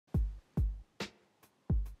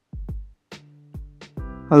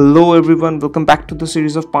Hello everyone, welcome back to the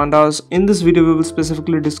series of Pandas. In this video we will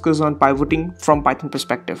specifically discuss on pivoting from Python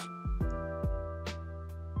perspective.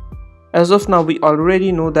 As of now, we already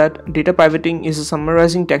know that data pivoting is a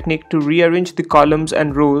summarizing technique to rearrange the columns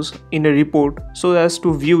and rows in a report so as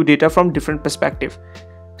to view data from different perspectives.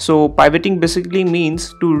 So pivoting basically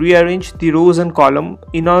means to rearrange the rows and column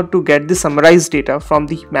in order to get the summarized data from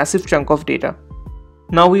the massive chunk of data.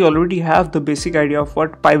 Now we already have the basic idea of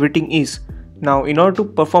what pivoting is. Now in order to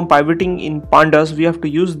perform pivoting in Pandas, we have to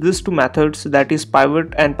use these two methods, that is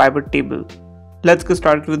pivot and pivot table. Let's get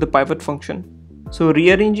started with the pivot function. So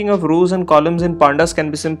rearranging of rows and columns in Pandas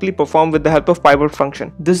can be simply performed with the help of pivot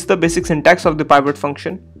function. This is the basic syntax of the pivot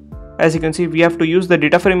function. As you can see, we have to use the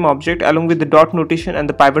DataFrame object along with the dot notation and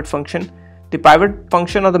the pivot function. The pivot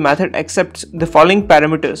function of the method accepts the following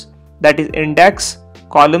parameters, that is index,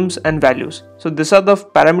 columns and values. So these are the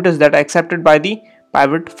parameters that are accepted by the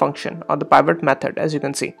pivot function or the pivot method, as you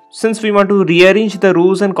can see. Since we want to rearrange the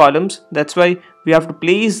rows and columns, that's why we have to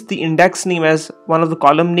place the index name as one of the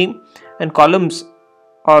column name, and columns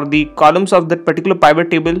or the columns of that particular pivot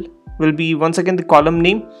table will be once again the column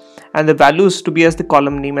name, and the values to be as the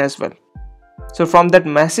column name as well. So from that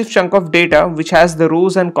massive chunk of data which has the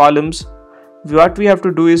rows and columns, what we have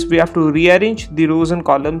to do is we have to rearrange the rows and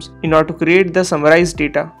columns in order to create the summarized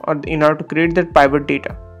data or in order to create that pivot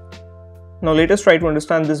data. Now let us try to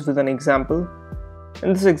understand this with an example.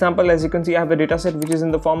 In this example, as you can see, I have a dataset which is in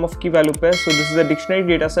the form of key value pair. So this is a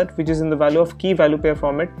dictionary dataset which is in the value of key value pair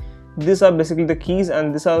format. These are basically the keys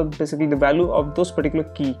and these are basically the value of those particular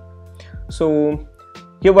key. So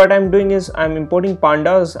here what I'm doing is I'm importing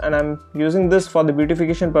pandas and I'm using this for the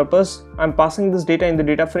beautification purpose. I'm passing this data in the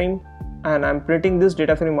data frame and I'm printing this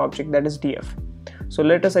data frame object, that is df. So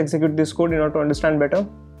let us execute this code in order to understand better.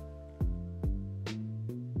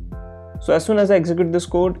 So as soon as I execute this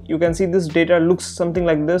code, you can see this data looks something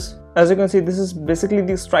like this. As you can see, this is basically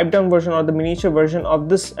the stripped down version or the miniature version of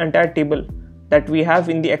this entire table that we have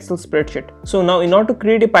in the Excel spreadsheet. So now in order to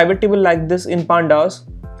create a pivot table like this in Pandas,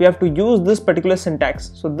 we have to use this particular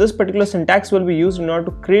syntax. So this particular syntax will be used in order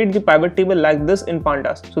to create the pivot table like this in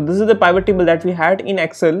Pandas. So this is the pivot table that we had in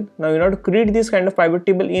Excel. Now in order to create this kind of pivot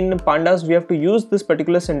table in Pandas, we have to use this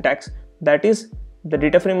particular syntax, that is the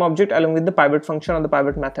data frame object along with the pivot function or the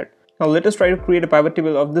pivot method. Now let us try to create a pivot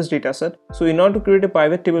table of this dataset. So in order to create a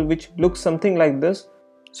pivot table which looks something like this,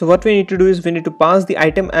 so what we need to do is we need to pass the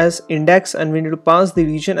item as index and we need to pass the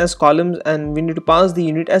region as columns and we need to pass the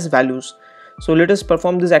unit as values. So let us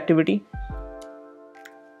perform this activity.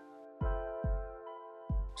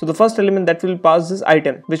 So the first element that will pass this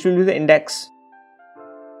item, which will be the index.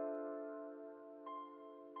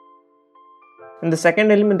 And the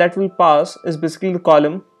second element that will pass is basically the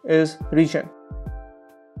column is region.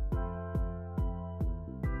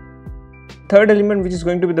 Third element which is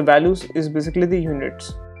going to be the values is basically the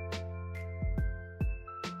units.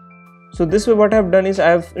 So this way what I have done is I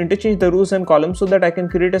have interchanged the rows and columns so that I can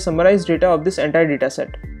create a summarized data of this entire data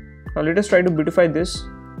set. Now let us try to beautify this.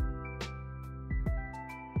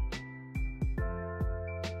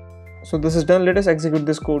 So this is done. Let us execute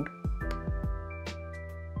this code.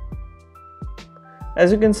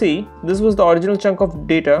 As you can see, this was the original chunk of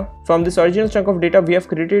data. From this original chunk of data we have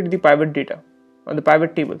created the pivot data or the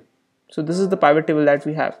pivot table. So this is the pivot table that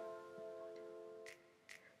we have.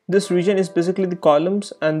 This region is basically the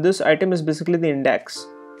columns and this item is basically the index,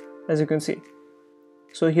 as you can see.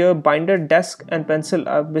 So here binder, desk and pencil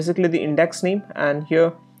are basically the index name, and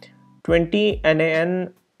here 20,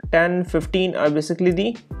 NaN, 10, 15 are basically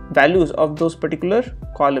the values of those particular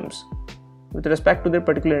columns with respect to their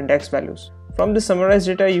particular index values. From this summarized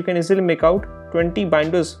data you can easily make out 20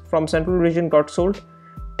 binders from central region got sold,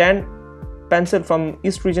 10 pencil from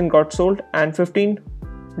east region got sold and 15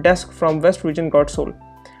 desk from west region got sold.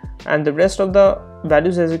 And the rest of the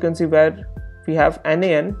values, as you can see, where we have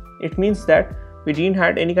NaN, it means that we didn't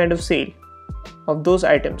had any kind of sale of those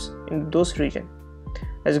items in those region.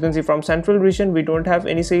 As you can see, from central region we don't have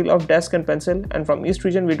any sale of desk and pencil, and from east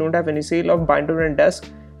region we don't have any sale of binder and desk,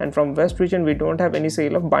 and from west region we don't have any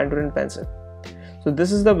sale of binder and pencil. So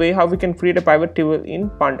this is the way how we can create a pivot table in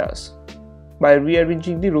Pandas, by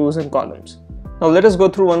rearranging the rows and columns. Now let us go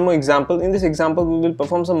through one more example. In this example we will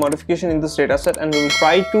perform some modification in this dataset and we will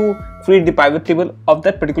try to create the pivot table of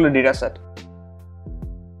that particular dataset.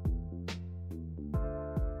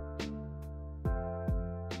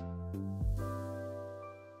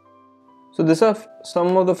 So these are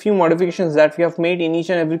some of the few modifications that we have made in each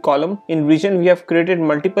and every column. In region we have created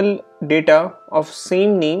multiple data of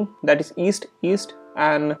same name, that is East,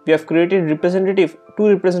 and we have created two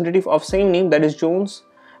representative of same name, that is Jones,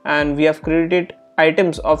 and we have created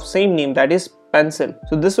items of same name, that is pencil.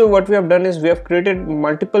 So this way what we have done is we have created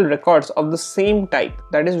multiple records of the same type.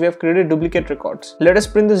 That is, we have created duplicate records. Let us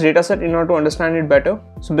print this dataset in order to understand it better.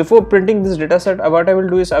 So before printing this dataset, what I will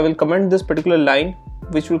do is I will comment this particular line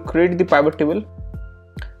which will create the pivot table.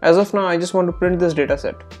 As of now, I just want to print this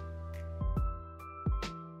dataset.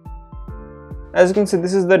 As you can see,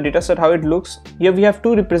 this is the dataset how it looks. Here we have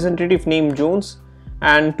two representatives named Jones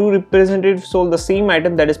and two representatives sold the same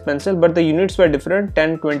item, that is pencil, but the units were different,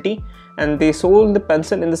 10, 20, and they sold the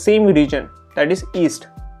pencil in the same region, that is East.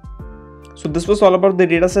 So this was all about the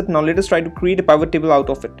dataset. Now let us try to create a pivot table out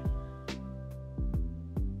of it.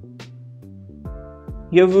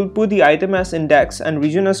 Here we will put the item as index and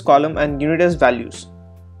region as column and unit as values.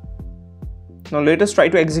 Now let us try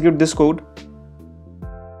to execute this code.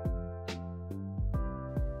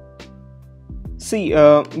 See,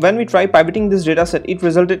 when we try pivoting this dataset, it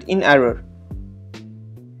resulted in error.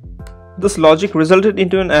 This logic resulted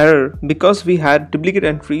into an error because we had duplicate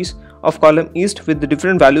entries of column East with the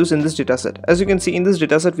different values in this dataset. As you can see, in this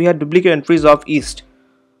dataset we had duplicate entries of East.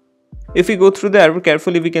 If we go through the error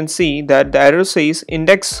carefully, we can see that the error says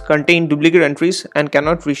index contain duplicate entries and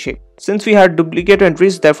cannot reshape. Since we had duplicate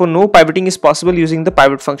entries, therefore no pivoting is possible using the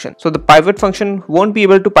pivot function. So the pivot function won't be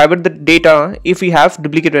able to pivot the data if we have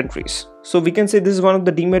duplicate entries. So we can say this is one of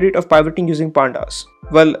the demerit of pivoting using Pandas.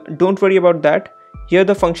 Well, don't worry about that. Here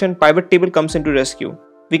the function pivot table comes into rescue.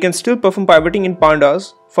 We can still perform pivoting in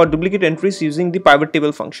Pandas for duplicate entries using the pivot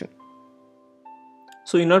table function.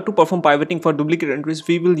 So in order to perform pivoting for duplicate entries,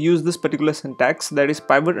 we will use this particular syntax, that is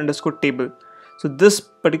pivot underscore table. So this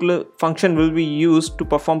particular function will be used to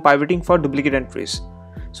perform pivoting for duplicate entries.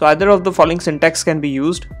 So either of the following syntax can be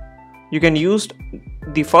used. You can use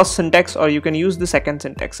the first syntax or you can use the second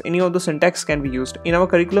syntax. Any of the syntax can be used. In our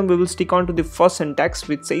curriculum, we will stick on to the first syntax,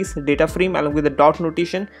 which says DataFrame along with the dot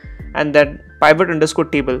notation and then pivot underscore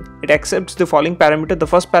table. It accepts the following parameter. The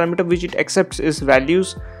first parameter which it accepts is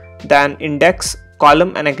values, then index,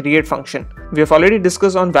 column and aggregate function. We have already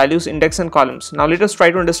discussed on values, index and columns. Now let us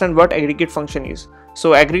try to understand what aggregate function is.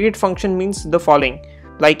 So aggregate function means the following.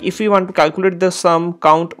 Like if we want to calculate the sum,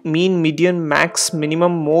 count, mean, median, max,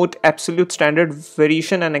 minimum, mode, absolute, standard,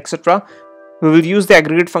 variation and etc. We will use the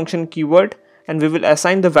aggregate function keyword and we will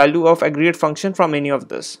assign the value of aggregate function from any of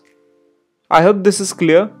this. I hope this is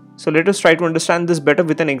clear. So let us try to understand this better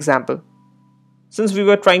with an example. Since we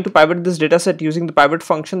were trying to pivot this dataset using the pivot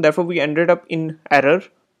function, therefore we ended up in error.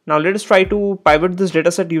 Now let us try to pivot this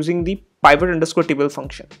dataset using the pivot underscore table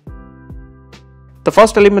function. The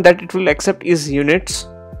first element that it will accept is units.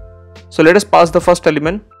 So let us pass the first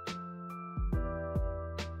element.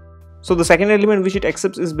 So the second element which it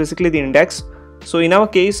accepts is basically the index. So in our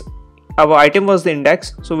case, our item was the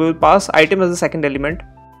index. So we will pass item as the second element.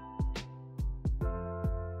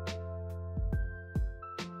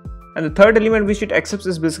 And the third element which it accepts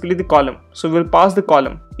is basically the column. So we will pass the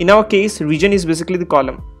column. In our case, region is basically the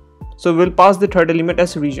column. So we will pass the third element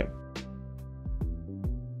as region.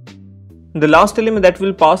 The last element that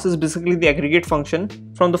we'll pass is basically the aggregate function.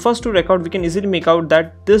 From the first two records, we can easily make out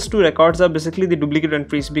that these two records are basically the duplicate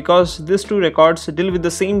entries because these two records deal with the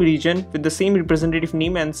same region, with the same representative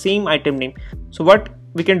name and same item name. So what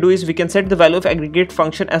we can do is we can set the value of aggregate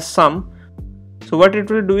function as sum. So what it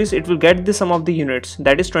will do is it will get the sum of the units,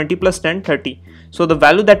 that is 20 plus 10, 30. So the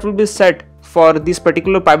value that will be set for this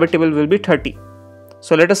particular pivot table will be 30.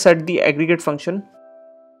 So let us set the aggregate function.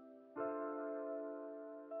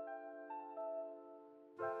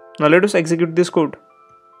 Now let us execute this code.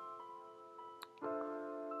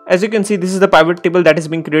 As you can see, this is the pivot table that is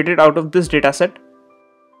being created out of this dataset.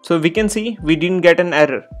 So we can see we didn't get an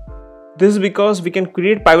error. This is because we can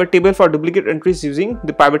create pivot table for duplicate entries using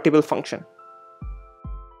the pivot table function.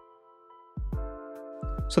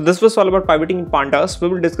 So this was all about pivoting in Pandas. We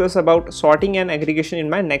will discuss about sorting and aggregation in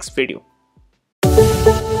my next video.